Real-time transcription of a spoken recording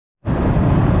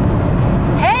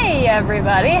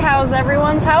everybody, how's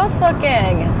everyone's house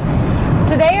looking?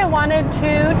 Today I wanted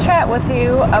to chat with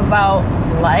you about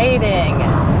lighting.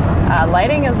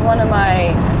 Lighting is one of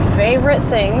my favorite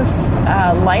things.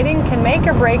 Lighting can make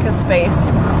or break a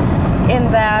space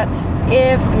in that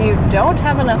if you don't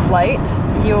have enough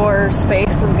light, your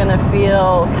space is going to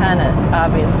feel kind of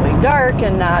obviously dark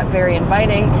and not very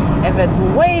inviting. If it's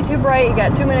way too bright, you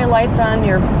got too many lights on,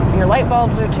 your light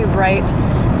bulbs are too bright,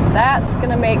 that's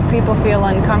going to make people feel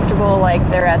uncomfortable, like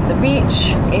they're at the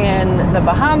beach in the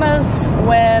Bahamas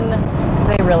when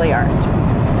they really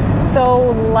aren't.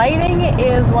 So lighting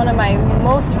is one of my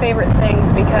most favorite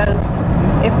things because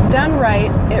if done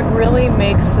right, it really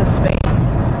makes the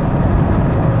space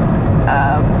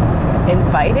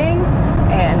inviting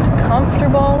and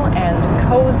comfortable and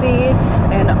cozy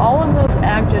and all of those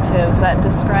adjectives that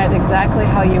describe exactly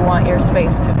how you want your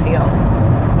space to feel.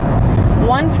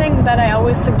 One thing that I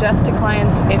always suggest to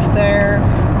clients if they're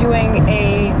doing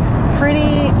a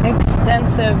pretty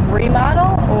extensive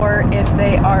remodel or if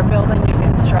they are building new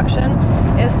construction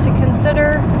is to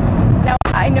consider, now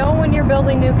I know when you're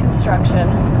building new construction,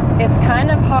 it's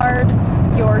kind of hard,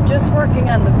 you're just working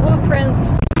on the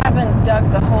blueprints, you haven't dug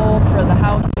the hole for the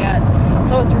house yet,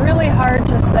 so it's really hard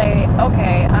to say,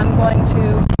 okay, I'm going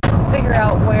to figure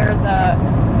out where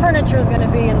the furniture is going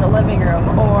to be in the living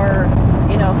room, or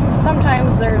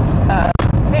sometimes there's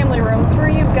family rooms where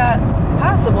you've got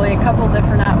possibly a couple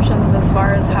different options as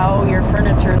far as how your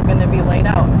furniture is going to be laid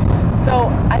out. So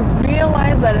I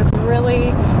realize that it's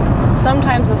really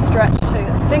sometimes a stretch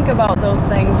to think about those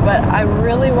things, but I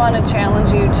really want to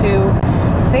challenge you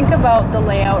to think about the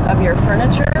layout of your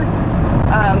furniture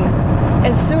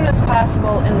as soon as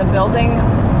possible in the building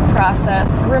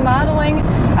process. Remodeling,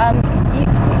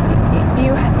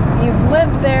 you've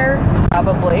lived there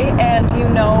probably, and you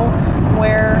know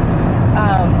where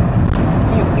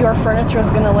your furniture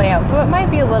is going to lay out. So it might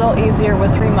be a little easier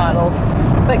with remodels,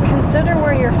 but consider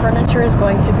where your furniture is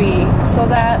going to be so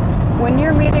that when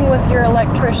you're meeting with your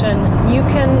electrician, you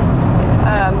can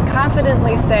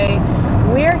confidently say,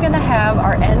 we're going to have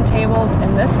our end tables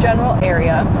in this general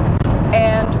area,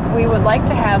 and we would like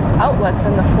to have outlets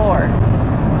in the floor.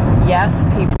 Yes,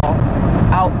 people,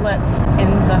 outlets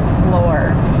in the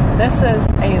floor. This is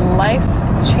a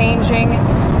life-changing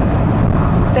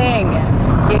thing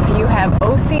if you have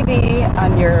OCD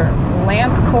on your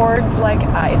lamp cords like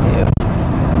I do.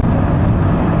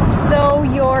 So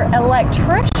your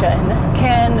electrician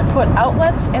can put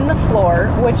outlets in the floor,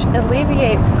 which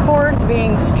alleviates cords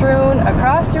being strewn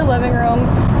across your living room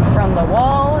from the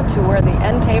wall to where the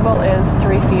end table is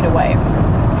 3 feet away.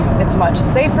 It's much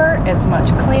safer, it's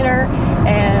much cleaner,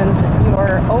 and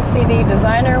your OCD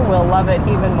designer will love it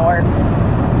even more.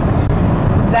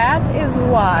 That is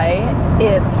why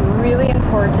it's really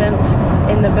important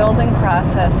in the building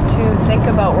process to think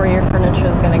about where your furniture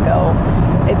is going to go.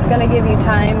 It's going to give you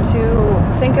time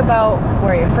to think about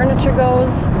where your furniture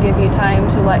goes, give you time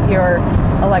to let your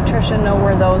electrician know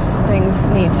where those things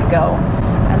need to go.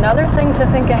 Another thing to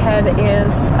think ahead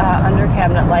is under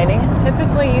cabinet lighting.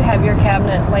 Typically you have your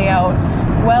cabinet layout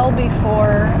well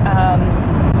before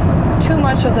too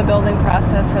much of the building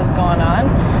process has gone on.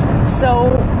 So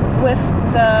with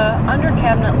the under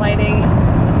cabinet lighting,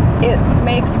 it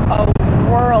makes a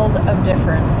world of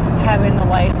difference having the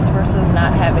lights versus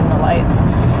not having the lights.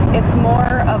 It's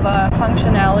more of a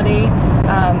functionality.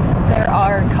 There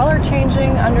are color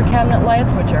changing under cabinet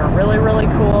lights, which are really, really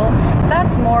cool.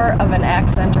 That's more of an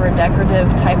accent or a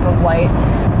decorative type of light.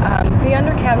 The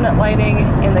under cabinet lighting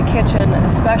in the kitchen,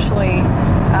 especially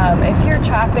if you're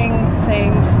chopping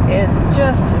things, it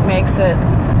just makes it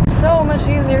so much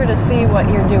easier to see what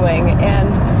you're doing.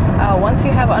 And once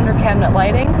you have under cabinet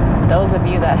lighting, those of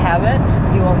you that have it,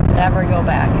 you will never go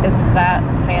back. It's that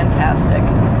fantastic.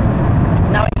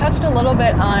 Now I touched a little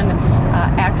bit on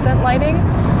accent lighting.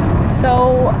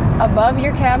 So above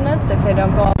your cabinets, if they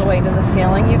don't go all the way to the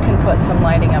ceiling, you can put some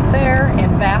lighting up there.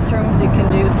 In bathrooms, you can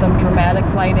do some dramatic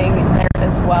lighting there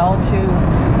as well to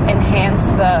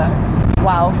enhance the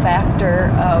wow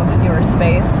factor of your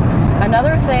space.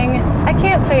 Another thing, I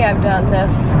can't say I've done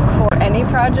this for any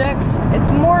projects.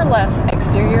 It's more or less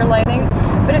exterior lighting,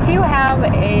 but if you have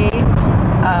a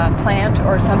plant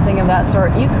or something of that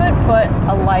sort, you could put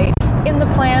a light in the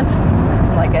plant.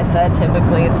 Like I said,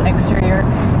 typically it's exterior,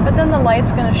 but then the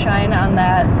light's going to shine on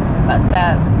that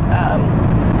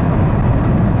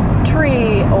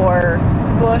tree or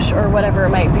bush or whatever it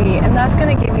might be, and that's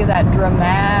going to give you that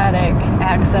dramatic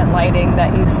accent lighting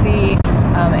that you see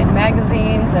in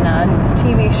magazines and on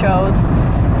TV shows.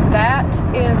 That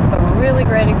is a really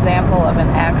great example of an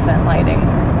accent lighting.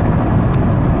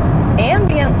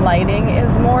 Ambient lighting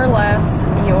is more or less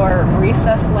your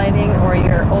recess lighting or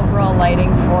your overall lighting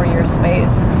for your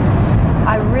space.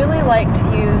 I really like to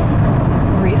use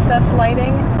recess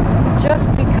lighting just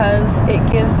because it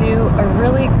gives you a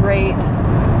really great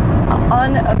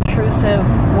unobtrusive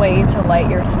way to light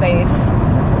your space.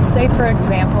 Say, for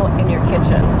example, in your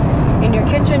kitchen. In your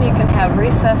kitchen, you can have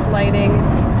recessed lighting.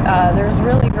 There's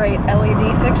really great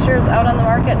LED fixtures out on the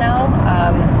market now.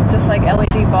 Just like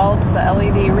LED bulbs, the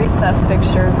LED recessed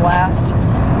fixtures last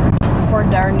for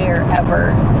darn near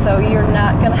ever. So you're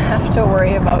not going to have to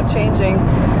worry about changing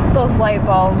those light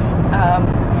bulbs.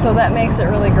 So that makes it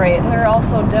really great. And they're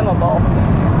also dimmable.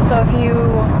 So if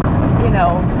you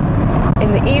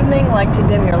in the evening like to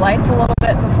dim your lights a little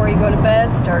bit before you go to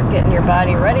bed, start getting your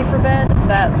body ready for bed,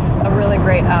 that's a really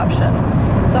great option.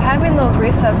 So having those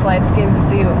recessed lights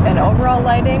gives you an overall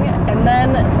lighting, and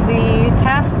then the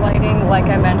task lighting, like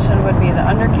I mentioned, would be the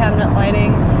under cabinet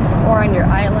lighting, or on your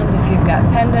island if you've got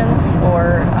pendants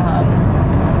or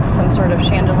some sort of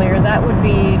chandelier. That would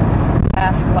be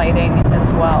task lighting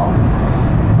as well.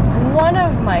 One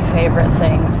of my favorite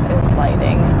things is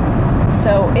lighting.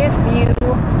 So if you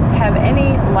have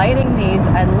any lighting needs,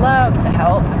 I'd love to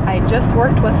help. I just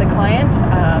worked with a client.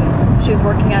 She's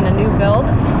working on a new build,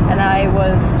 and I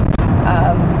was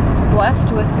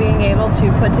blessed with being able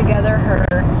to put together her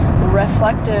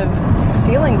reflective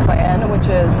ceiling plan, which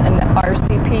is an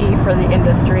RCP for the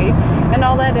industry. And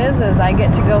all that is I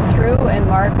get to go through and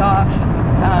mark off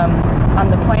on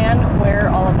the plan where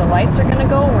all of the lights are going to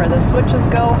go, where the switches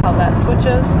go, how that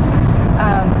switches.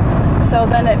 So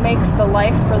then it makes the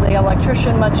life for the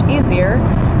electrician much easier.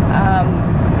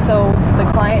 So the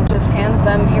client just hands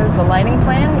them, here's the lighting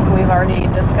plan. We've already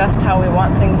discussed how we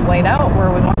want things laid out, where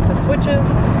we want the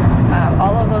switches,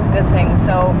 all of those good things.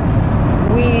 So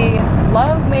we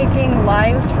love making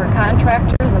lives for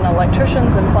contractors and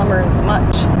electricians and plumbers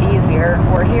much easier.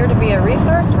 We're here to be a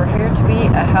resource. We're here to be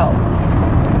a help.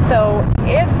 So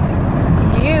if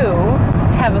you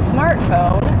have a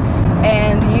smartphone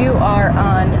and you are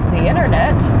on the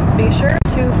internet, be sure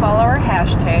to follow our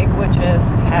hashtag, which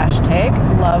is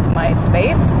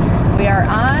 #LoveMySpace. We are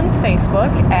on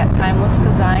Facebook at Timeless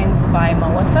Designs by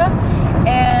Melissa,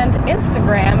 and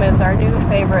Instagram is our new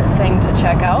favorite thing to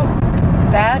check out.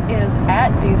 That is at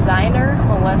Designer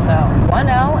Melissa, 1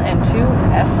 L and 2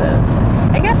 S's.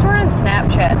 I guess we're in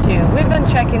Snapchat too. We've been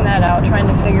checking that out, trying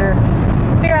to figure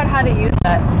out how to use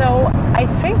that. So I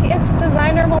think it's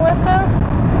Designer Melissa,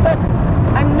 but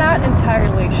I'm not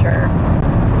entirely sure.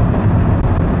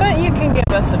 But you can give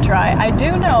us a try. I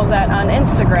do know that on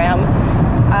Instagram,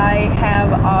 I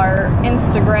have our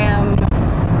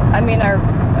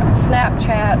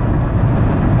Snapchat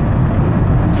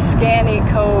scanny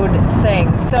code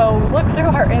thing. So look through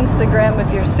our Instagram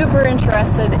if you're super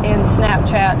interested in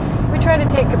Snapchat. We try to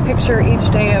take a picture each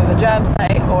day of a job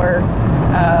site or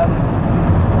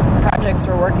projects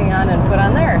we're working on and put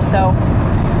on there. So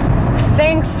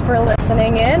thanks for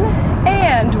listening in,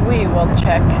 and we will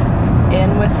check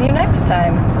in with you next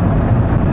time.